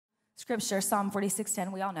Scripture, Psalm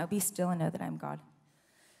 46:10, we all know, be still and know that I'm God.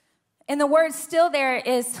 And the word still there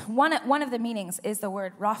is, one of the meanings is the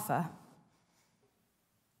word rapha.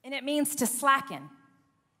 And it means to slacken,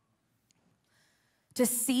 to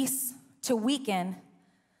cease, to weaken.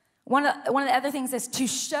 One of the other things is to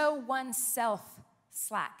show oneself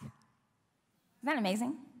slack. Isn't that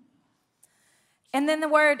amazing? And then the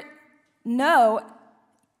word know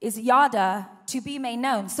is yada, to be made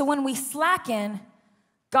known. So when we slacken,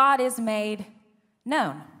 God is made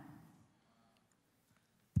known.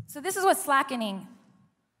 So this is what slackening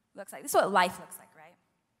looks like. This is what life looks like, right?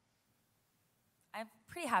 I'm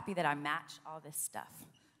pretty happy that I match all this stuff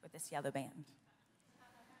with this yellow band.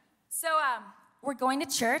 So we're going to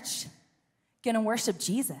church, gonna worship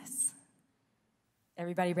Jesus.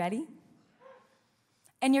 Everybody ready?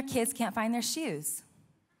 And your kids can't find their shoes.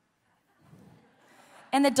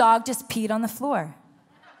 And the dog just peed on the floor.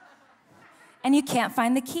 And you can't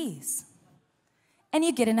find the keys. And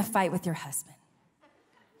you get in a fight with your husband.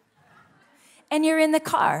 And you're in the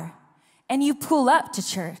car. And you pull up to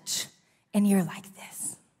church. And you're like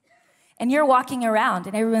this. And you're walking around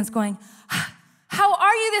and everyone's going, how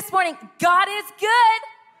are you this morning? God is good.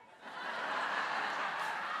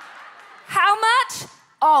 How much?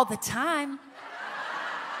 All the time.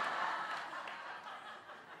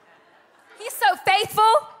 He's so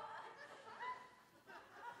faithful.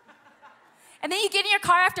 And then you get in your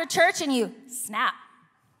car after church and you snap.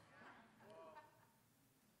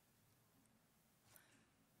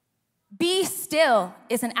 Be still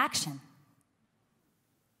is an action.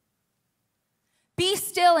 Be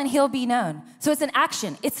still and he'll be known. So it's an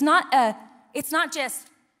action. It's not just,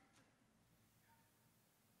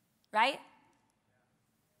 right?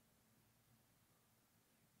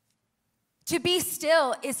 To be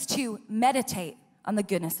still is to meditate on the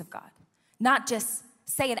goodness of God, not just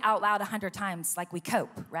say it out loud 100 times like we cope,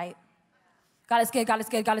 right? God is good, God is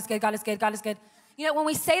good, God is good, God is good, God is good. You know, when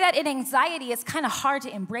we say that in anxiety, it's kind of hard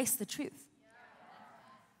to embrace the truth.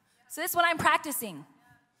 So this is what I'm practicing.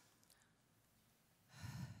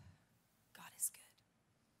 God is good.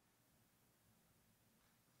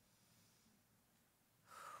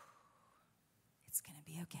 It's going to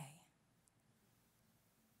be okay.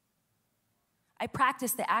 I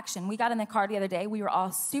practiced the action. We got in the car the other day. We were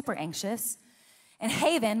all super anxious. And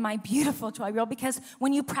Haven, my beautiful 12-year-old, because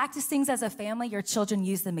when you practice things as a family, your children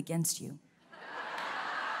use them against you.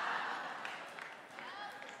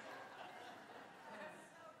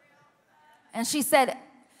 And she said,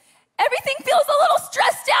 everything feels a little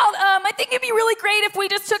stressed out. I think it'd be really great if we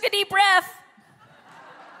just took a deep breath.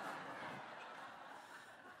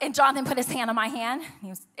 And Jonathan put his hand on my hand.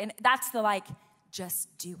 And that's the like,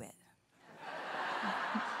 just do it.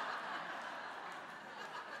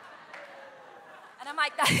 And I'm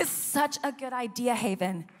like, that is such a good idea,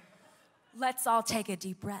 Haven. Let's all take a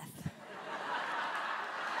deep breath.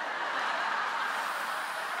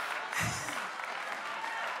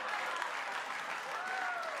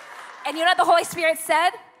 And you know what the Holy Spirit said?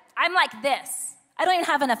 I'm like this. I don't even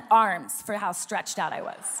have enough arms for how stretched out I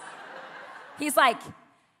was. He's like,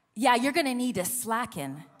 yeah, you're gonna need to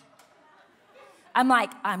slacken. I'm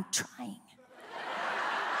like, I'm trying.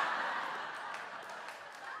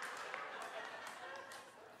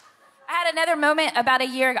 I had another moment about a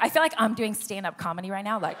year ago. I feel like I'm doing stand-up comedy right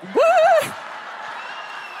now, like, woo!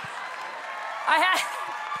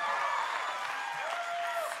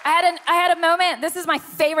 I had a moment, this is my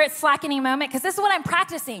favorite slackening moment, because this is what I'm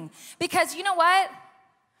practicing. Because you know what?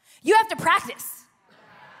 You have to practice.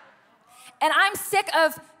 And I'm sick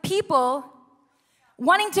of people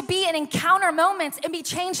wanting to be in encounter moments and be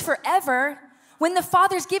changed forever when the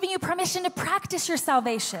Father's giving you permission to practice your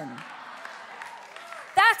salvation.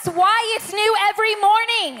 That's why it's new every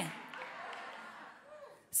morning.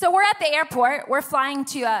 So we're at the airport. We're flying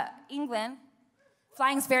to England.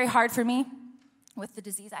 Flying's very hard for me with the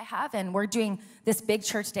disease I have, and we're doing this big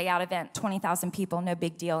church day out event, 20,000 people, no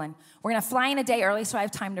big deal, and we're gonna fly in a day early so I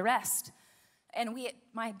have time to rest. And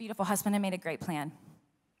my beautiful husband had made a great plan,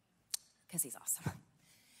 because he's awesome.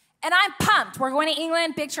 And I'm pumped. We're going to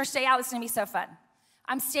England, big church day out, it's gonna be so fun.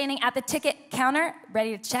 I'm standing at the ticket counter,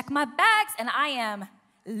 ready to check my bags, and I am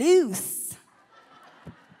loose.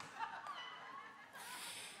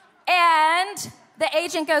 And the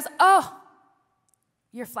agent goes, oh,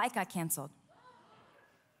 your flight got canceled.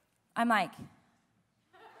 I'm like,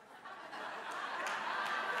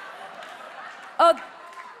 oh,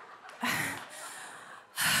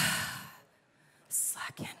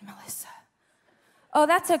 slacken, Melissa. Oh,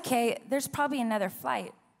 that's okay. There's probably another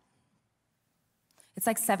flight. It's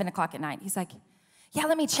like 7 o'clock at night. He's like, yeah,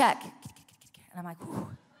 let me check. And I'm like, whew.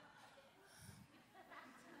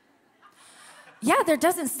 Yeah, there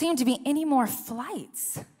doesn't seem to be any more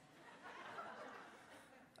flights.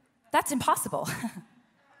 That's impossible.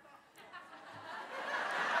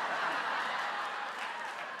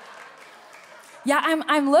 Yeah,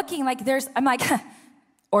 I'm looking like I'm like,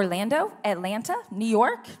 Orlando, Atlanta, New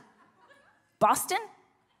York, Boston.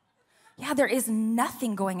 Yeah, there is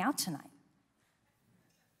nothing going out tonight.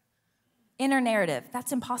 Inner narrative,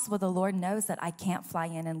 that's impossible. The Lord knows that I can't fly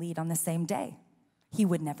in and lead on the same day. He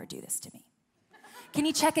would never do this to me. Can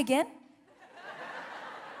you check again?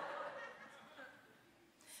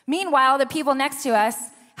 Meanwhile, the people next to us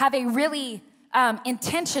have a really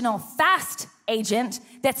intentional fast agent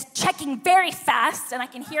that's checking very fast, and I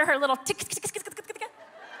can hear her little tick, tick, tick, tick, tick, tick, tick.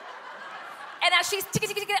 And as she's tick,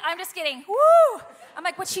 tick, tick, tick, I'm just getting, woo! I'm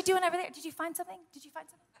like, what's she doing over there? Did you find something? Did you find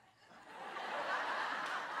something?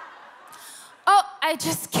 Oh, I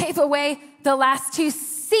just gave away the last 2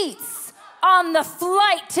 seats on the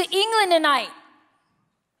flight to England tonight.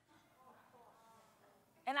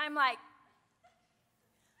 And I'm like,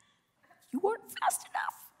 you weren't fast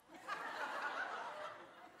enough.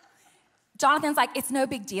 Jonathan's like, it's no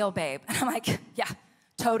big deal, babe. And I'm like, yeah,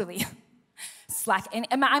 totally. Slack. And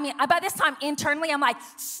I mean, by this time, internally, I'm like,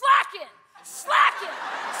 slack it, slack it,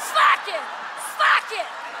 slack it, slack it.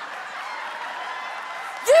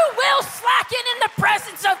 You will slacken in the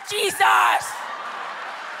presence of Jesus.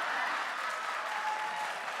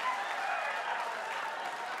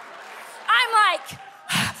 I'm like,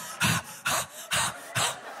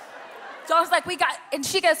 John's like, and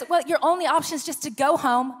she goes, well, your only option is just to go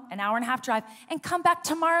home, an hour-and-a-half drive, and come back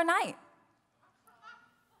tomorrow night.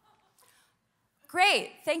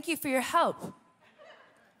 Great, thank you for your help.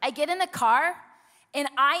 I get in the car, and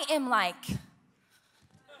I am like,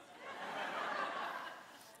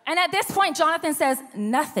 and at this point, Jonathan says,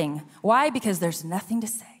 nothing. Why? Because there's nothing to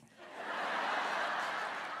say.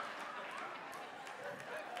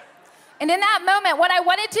 And in that moment, what I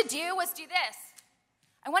wanted to do was do this.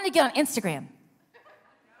 I wanted to get on Instagram.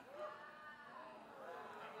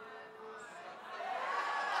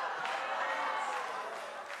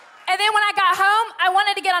 And then when I got home, I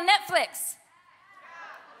wanted to get on Netflix.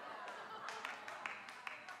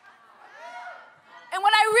 And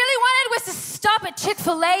what I really wanted was to stop at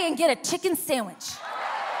Chick-fil-A and get a chicken sandwich.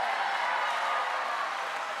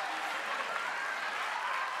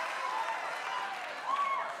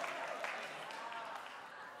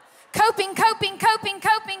 Coping.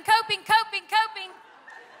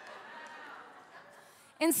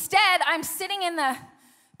 Instead, I'm sitting in the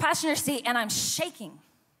passenger seat and I'm shaking.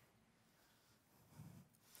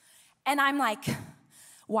 And I'm like,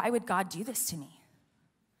 why would God do this to me?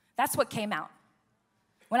 That's what came out.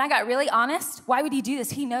 When I got really honest, why would he do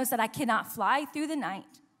this? He knows that I cannot fly through the night,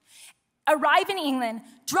 arrive in England,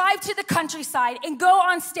 drive to the countryside, and go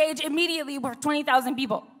on stage immediately with 20,000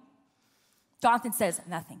 people. Jonathan says,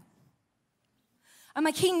 nothing. I'm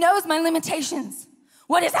like, he knows my limitations.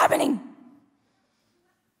 What is happening?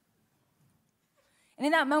 And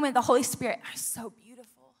in that moment, the Holy Spirit, so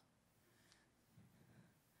beautiful.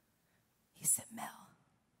 He said, Mel,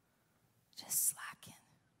 just slacken.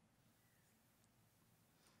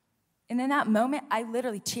 And in that moment,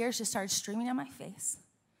 tears just started streaming down my face.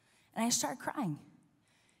 And I started crying.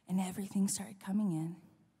 And everything started coming in.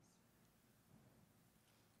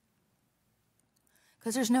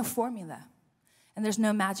 Because there's no formula. And there's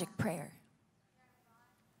no magic prayer.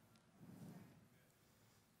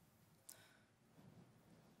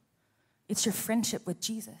 It's your friendship with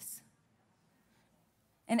Jesus.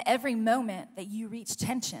 And every moment that you reach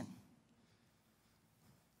tension,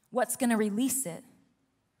 what's going to release it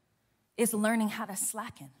is learning how to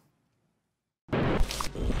slacken.